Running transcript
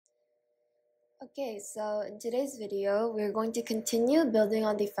Okay, so in today's video, we're going to continue building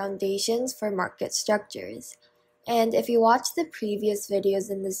on the foundations for market structures. And if you watched the previous videos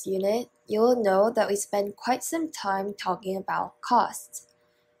in this unit, you will know that we spent quite some time talking about costs.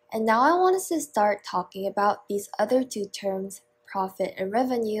 And now I want us to start talking about these other two terms, profit and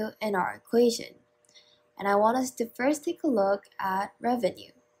revenue, in our equation. And I want us to first take a look at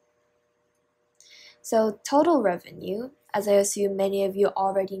revenue. So total revenue, as I assume many of you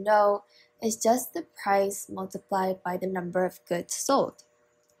already know, is just the price multiplied by the number of goods sold.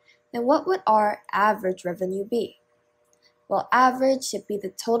 Then what would our average revenue be? Well, average should be the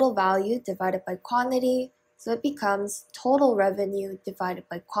total value divided by quantity, so it becomes total revenue divided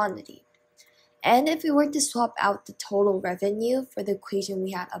by quantity. And if we were to swap out the total revenue for the equation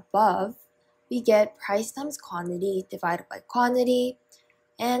we had above, we get price times quantity divided by quantity,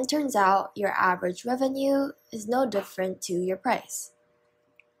 and turns out your average revenue is no different to your price.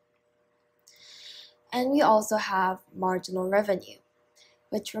 And we also have marginal revenue,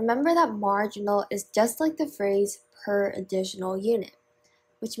 which remember that marginal is just like the phrase per additional unit,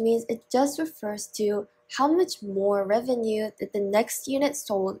 which means it just refers to how much more revenue did the next unit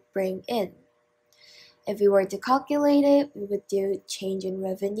sold bring in. If we were to calculate it, we would do change in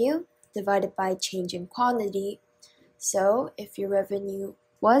revenue divided by change in quantity. So if your revenue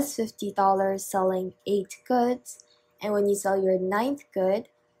was $50 selling 8 goods, and when you sell your 9th good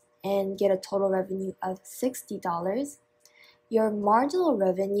and get a total revenue of $60, your marginal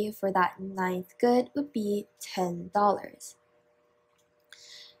revenue for that 9th good would be $10.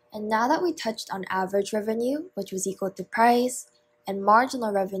 And now that we touched on average revenue, which was equal to price, and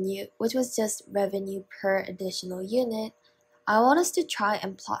marginal revenue, which was just revenue per additional unit, I want us to try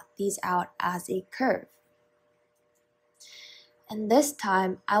and plot these out as a curve. And this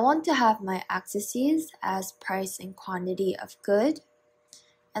time, I want to have my axes as price and quantity of good.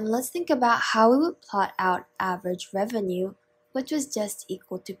 And let's think about how we would plot out average revenue, which was just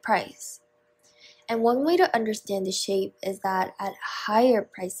equal to price. And one way to understand the shape is that at higher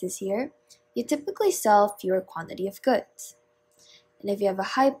prices here, you typically sell fewer quantity of goods. And if you have a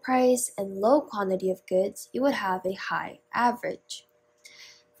high price and low quantity of goods, you would have a high average.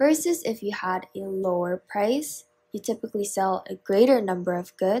 Versus if you had a lower price, you typically sell a greater number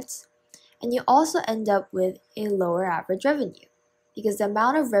of goods, and you also end up with a lower average revenue, because the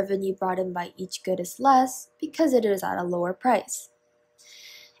amount of revenue brought in by each good is less because it is at a lower price.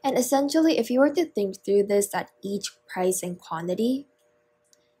 And essentially, if you were to think through this at each price and quantity,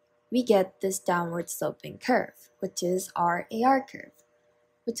 we get this downward sloping curve, which is our AR curve,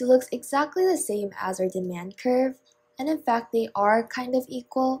 which looks exactly the same as our demand curve, and in fact they are kind of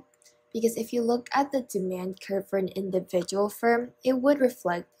equal, because if you look at the demand curve for an individual firm, it would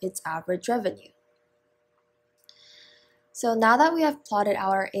reflect its average revenue. So now that we have plotted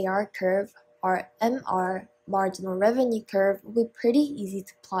our AR curve, our MR, marginal revenue curve, will be pretty easy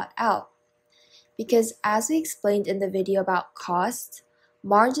to plot out. Because as we explained in the video about costs,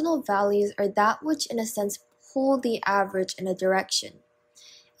 marginal values are that which in a sense pull the average in a direction.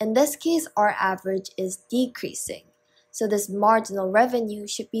 In this case, our average is decreasing. So this marginal revenue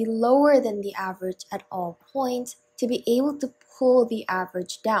should be lower than the average at all points to be able to pull the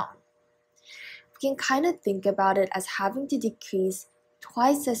average down. We can kind of think about it as having to decrease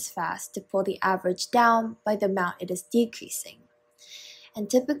twice as fast to pull the average down by the amount it is decreasing. And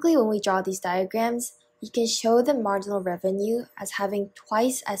typically when we draw these diagrams, you can show the marginal revenue as having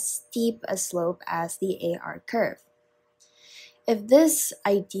twice as steep a slope as the AR curve. If this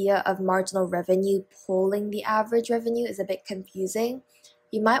idea of marginal revenue pulling the average revenue is a bit confusing,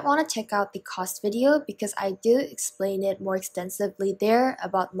 you might want to check out the cost video because I do explain it more extensively there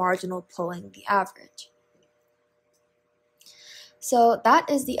about marginal pulling the average. So that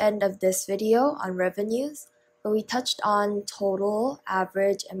is the end of this video on revenues, where we touched on total,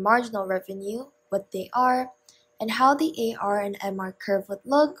 average, and marginal revenue, what they are, and how the AR and MR curve would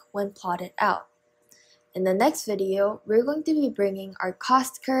look when plotted out. In the next video, we're going to be bringing our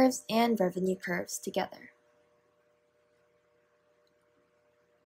cost curves and revenue curves together.